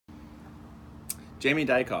Jamie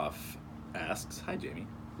Dykoff asks, hi Jamie,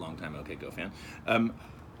 longtime OK Go fan.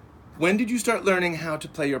 When did you start learning how to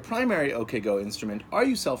play your primary OK Go instrument? Are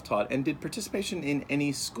you self-taught? And did participation in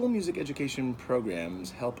any school music education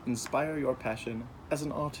programs help inspire your passion as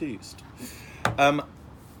an artiste?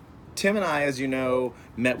 Tim and I, as you know,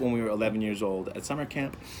 met when we were 11 years old at summer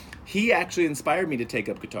camp. He actually inspired me to take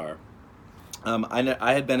up guitar.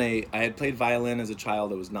 I had played violin as a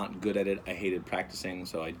child. I was not good at it. I hated practicing,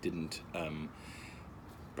 so I didn't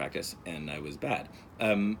practice, and I was bad.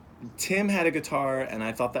 Tim had a guitar, and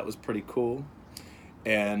I thought that was pretty cool.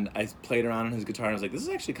 And I played around on his guitar, and I was like, this is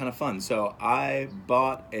actually kind of fun. So I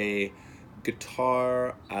bought a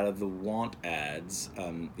guitar out of the want ads,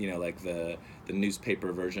 like the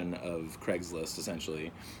newspaper version of Craigslist,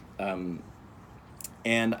 essentially. And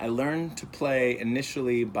I learned to play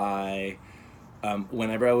initially by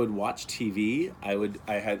whenever I would watch TV, I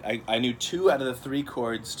knew 2 out of the 3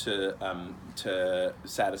 chords to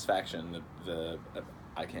Satisfaction, the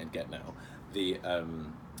I Can't Get Now, the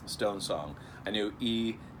Stone song. I knew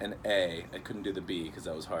E and A. I couldn't do the B because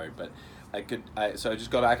that was hard, but so I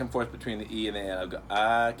just go back and forth between the E and the A, and I'll go,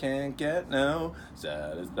 I can't get no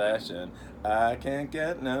satisfaction, I can't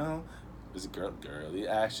get no. It was a girly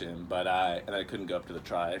action, but I couldn't go up to the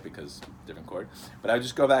try because different chord. But I would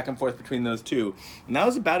just go back and forth between those 2, and that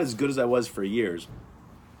was about as good as I was for years.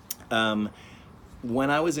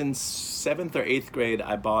 When I was in 7th or 8th grade,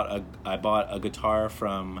 I bought a guitar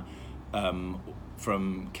from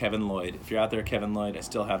Kevin Lloyd. If you're out there, Kevin Lloyd, I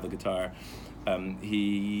still have the guitar. I think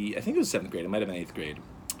it was 7th grade. It might have been 8th grade.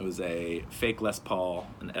 It was a fake Les Paul,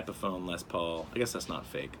 an Epiphone Les Paul. I guess that's not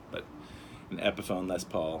fake, but an Epiphone Les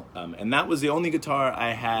Paul, and that was the only guitar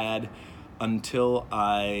I had until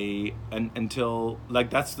that's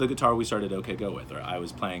the guitar we started OK Go with, or I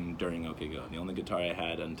was playing during OK Go. The only guitar I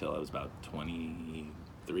had until I was about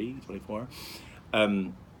 23, 24.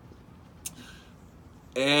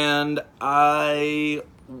 And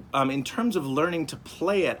in terms of learning to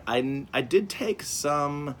play it, I did take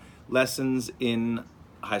some lessons in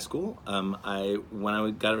high school. When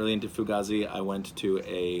I got really into Fugazi, I went to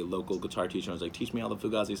a local guitar teacher and was like, teach me all the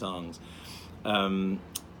Fugazi songs. And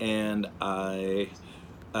I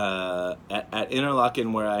at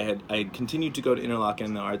Interlochen, where I had continued to go to Interlochen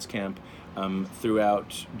in the arts camp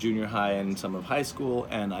throughout junior high and some of high school,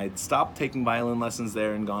 and I'd stopped taking violin lessons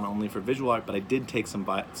there and gone only for visual art, but I did take some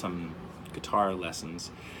guitar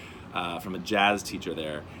lessons from a jazz teacher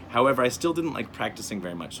there. However, I still didn't like practicing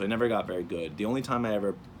very much, so I never got very good. The only time I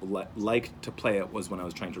ever liked to play it was when I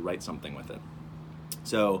was trying to write something with it.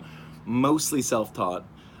 So, mostly self-taught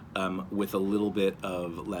with a little bit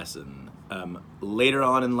of lesson. Later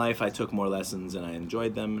on in life, I took more lessons and I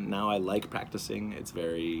enjoyed them. Now I like practicing. It's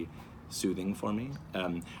very soothing for me.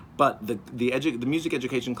 But the music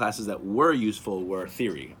education classes that were useful were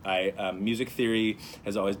theory. Music theory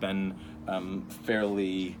has always been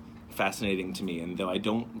fairly fascinating to me, and though I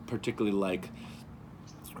don't particularly like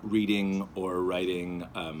reading or writing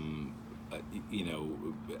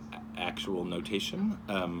actual notation,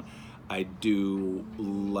 I do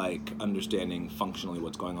like understanding functionally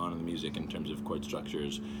what's going on in the music in terms of chord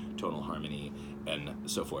structures, tonal harmony, and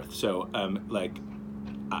so forth. So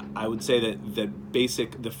I would say that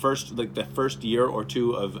the first year or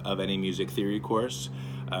 2 of any music theory course,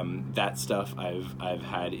 that stuff I've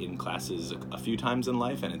had in classes a few times in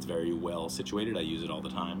life, and it's very well situated. I use it all the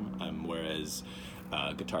time. Whereas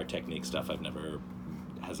guitar technique stuff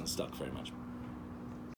hasn't stuck very much.